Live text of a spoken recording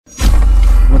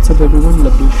What's up everyone,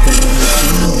 lovely on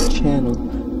my channel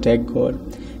Tech God,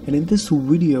 and in this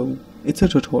video it's a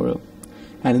tutorial,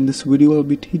 and in this video I'll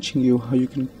be teaching you how you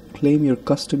can claim your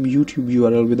custom YouTube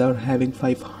URL without having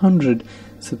 500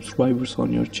 subscribers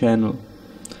on your channel.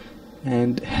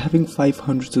 And having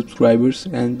 500 subscribers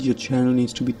and your channel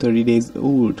needs to be 30 days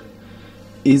old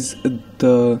is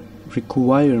the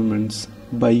requirements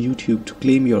by YouTube to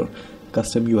claim your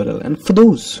custom URL. And for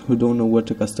those who don't know what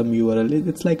a custom URL is,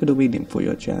 it's like a domain name for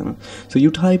your channel. So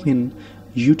you type in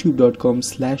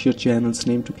youtube.com/your channel's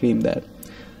name to claim that.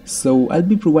 So I'll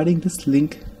be providing this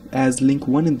link as link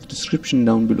 1 in the description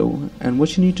down below, and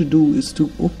what you need to do is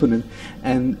to open it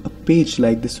and a page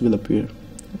like this will appear.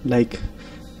 Like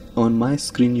on my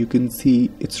screen you can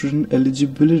see it's written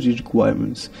eligibility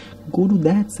requirements. Go to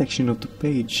that section of the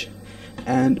page,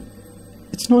 and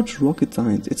it's not rocket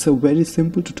science, it's a very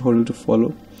simple tutorial to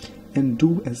follow, and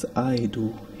do as I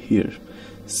do here.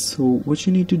 So what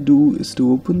you need to do is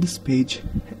to open this page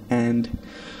and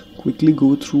quickly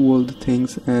go through all the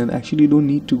things, and actually you don't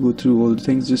need to go through all the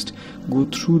things, just go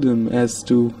through them as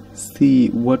to see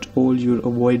what all you're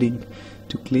avoiding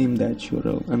to claim that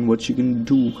URL and what you can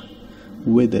do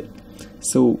with it.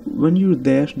 So when you're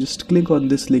there, just click on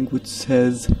this link which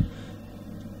says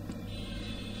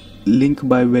link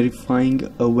by verifying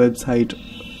a website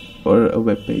or a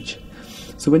web page.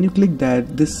 So when you click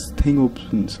that, this thing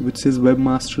opens which says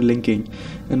Webmaster Linking.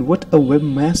 And what a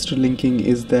Webmaster Linking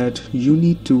is that you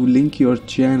need to link your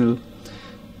channel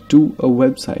to a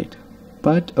website,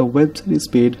 but a website is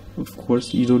paid. Of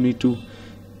course you don't need to,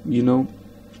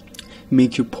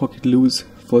 make your pocket loose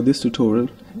for this tutorial,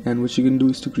 and what you can do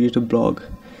is to create a blog.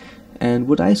 And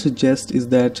what I suggest is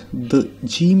that the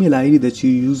Gmail ID that you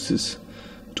use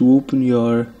to open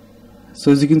your, so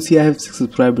as you can see I have 6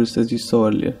 subscribers as you saw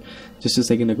earlier just a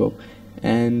second ago,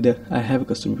 and I have a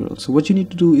custom URL. So what you need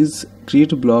to do is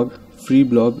create a blog, free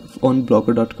blog on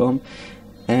blogger.com,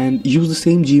 and use the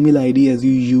same Gmail ID as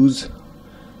you use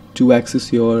to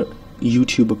access your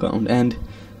YouTube account, and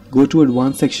go to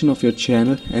advanced section of your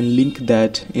channel and link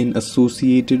that in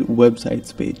associated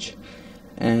websites page,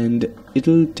 and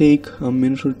it'll take a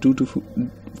minute or two to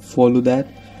follow that,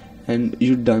 and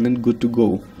you're done and good to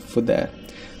go for that.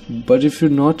 But if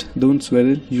you're not, don't sweat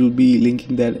it, you'll be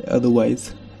linking that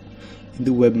otherwise in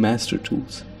the Webmaster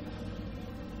tools.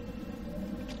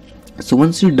 So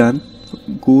once you're done,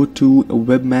 go to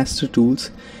Webmaster tools,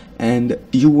 and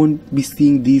you won't be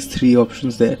seeing these 3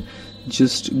 options there.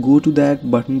 Just go to that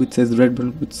button which says red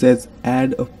button which says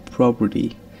add a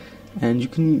property, and you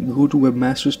can go to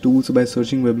Webmaster tools by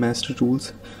searching Webmaster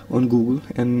tools on Google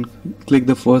and click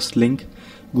the first link,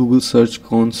 Google Search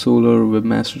Console or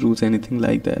Webmaster tools, anything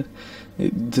like that.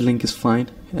 The link is fine,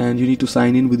 and you need to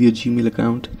sign in with your Gmail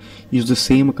account. Use the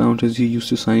same account as you used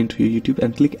to sign into your YouTube,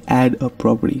 and click add a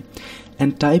property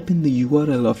and type in the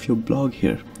URL of your blog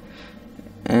here.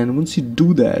 And once you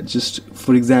do that, just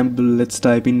for example let's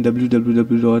type in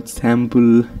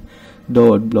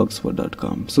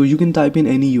www.sample.blogspot.com. so you can type in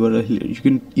any URL here, you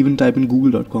can even type in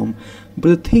google.com, but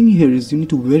the thing here is you need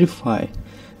to verify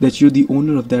that you're the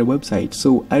owner of that website.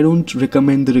 So I don't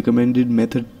recommend the recommended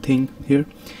method thing here,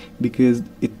 because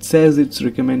it says it's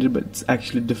recommended but it's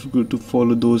actually difficult to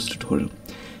follow those tutorials.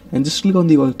 And just click on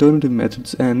the alternative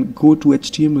methods and go to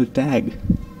HTML tag,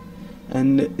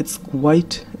 and it's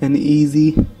quite an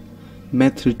easy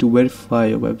method to verify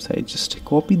your website. Just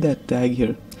copy that tag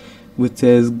here which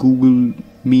says Google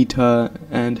Meta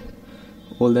and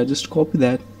all that. Just copy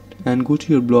that and go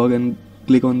to your blog and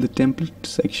click on the template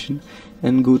section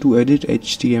and go to edit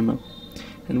HTML.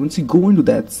 And once you go into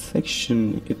that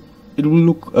section, it will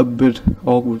look a bit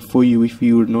awkward for you if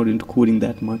you're not into coding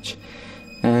that much.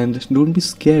 And don't be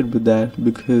scared with that,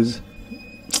 because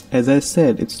as I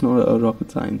said, it's not a rocket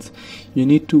science. You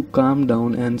need to calm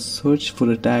down and search for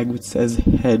a tag which says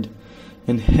head,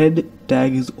 and head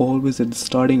tag is always at the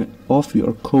starting of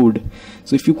your code.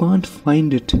 So if you can't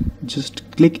find it, just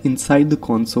click inside the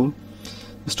console,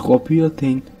 just copy your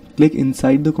thing, click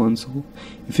inside the console.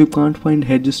 If you can't find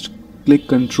head, just click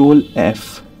Ctrl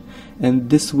F, and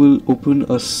this will open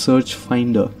a search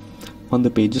finder on the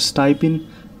page. Just type in,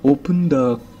 open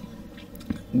the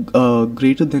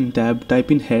greater than tab,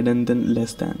 type in head and then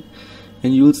less than,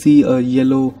 and you will see a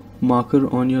yellow marker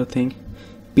on your thing.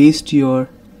 Paste your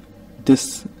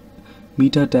this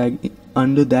meta tag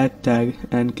under that tag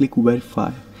and click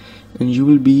verify, and you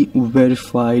will be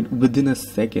verified within a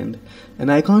second.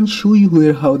 And I can't show you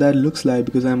here how that looks like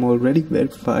because I'm already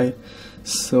verified,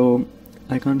 so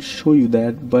I can't show you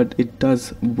that, but it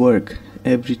does work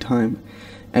every time.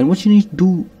 And what you need to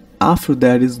do after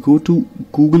that is go to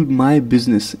Google My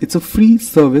Business. It's a free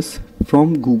service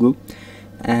from Google,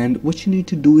 and what you need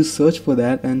to do is search for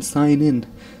that and sign in.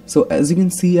 So as you can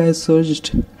see, I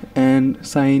searched and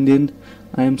signed in.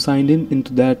 I am signed in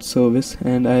into that service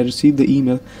and I received the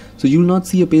email. So you will not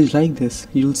see a page like this.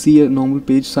 You will see a normal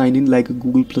page, sign in like a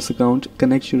Google Plus account,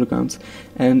 connect your accounts,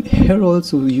 and here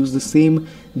also use the same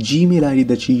Gmail ID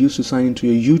that you used to sign into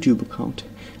your YouTube account.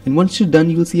 And once you're done,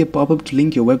 you will see a pop-up to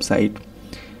link your website,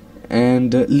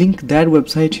 and link that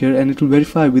website here, and it will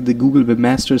verify with the Google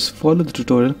Webmasters. Follow the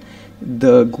tutorial.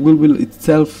 The Google will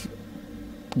itself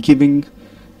giving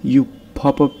you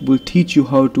pop-up will teach you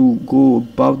how to go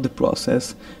about the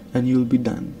process, and you'll be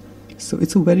done. So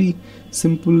it's a very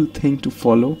simple thing to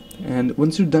follow, and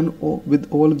once you're done with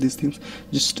all of these things,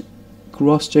 just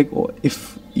cross-check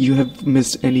if you have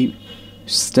missed any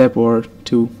step or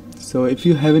two. So if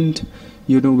you haven't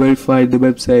verified the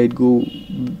website, go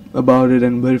about it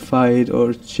and verify it,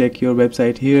 or check your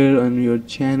website here on your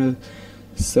channel.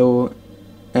 So,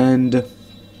 and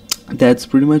that's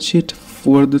pretty much it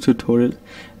for the tutorial,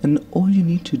 and all you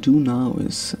need to do now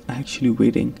is actually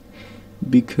waiting,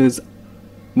 because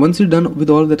once you're done with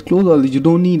all that, close all. You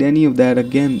don't need any of that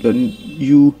again.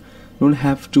 You don't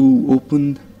have to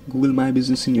open Google My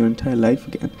Business in your entire life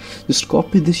again. Just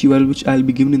copy this URL, which I'll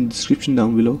be given in the description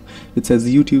down below. It says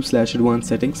YouTube/advanced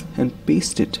settings, and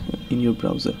paste it in your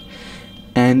browser,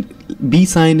 and be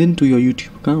signed into your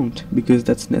YouTube account, because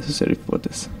that's necessary for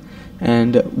this.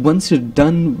 And once you're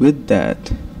done with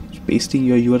that, pasting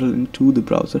your URL into the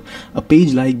browser, a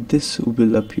page like this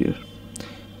will appear.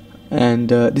 And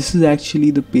this is actually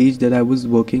the page that I was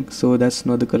working, so that's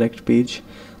not the correct page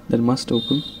that must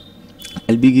open.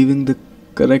 I'll be giving the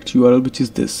correct URL, which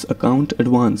is this, account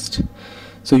advanced.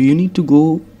 So you need to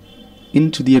go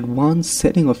into the advanced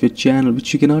setting of your channel,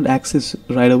 which you cannot access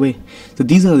right away. So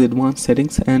these are the advanced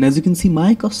settings, and as you can see,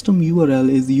 my custom URL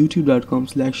is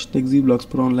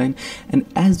youtube.com/techzblogspronline, and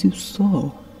as you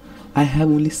saw, I have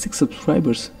only 6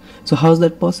 subscribers. So how's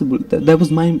that possible? That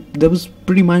was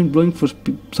pretty mind-blowing for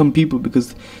some people,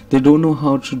 because they don't know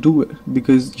how to do it,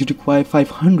 because you require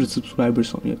 500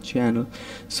 subscribers on your channel.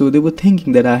 So they were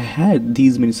thinking that I had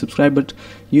these many subscribers, but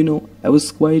I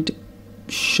was quite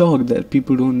shocked that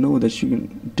people don't know that you can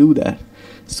do that.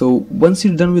 So once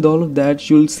you're done with all of that,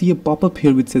 you'll see a pop-up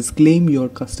here which says claim your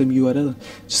custom URL.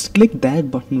 Just click that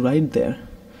button right there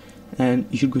and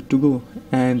you're good to go.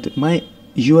 And my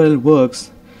URL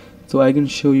works, so I can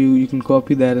show you. You can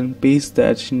copy that and paste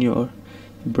that in your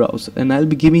browser, and I'll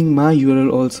be giving my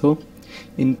URL also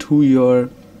into your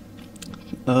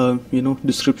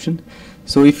description.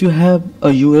 So if you have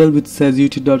a URL which says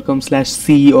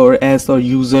youtube.com/c or s or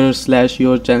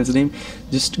user/your channel's name,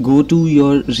 just go to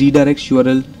your redirect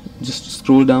URL, just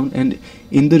scroll down, and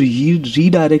in the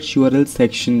redirect URL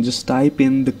section, just type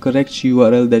in the correct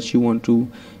URL that you want to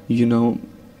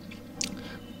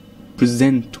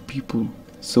present to people.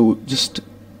 So just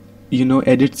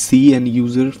edit C and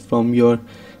user from your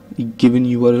given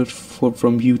URL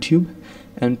from YouTube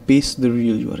and paste the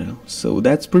real URL. So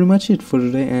that's pretty much it for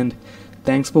today, and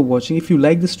thanks for watching. If you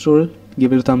like this tutorial,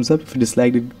 give it a thumbs up. If you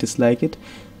disliked it, dislike it.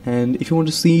 And if you want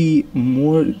to see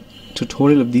more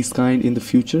tutorial of this kind in the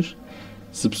future,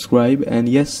 subscribe. And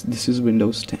yes, this is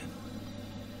Windows 10.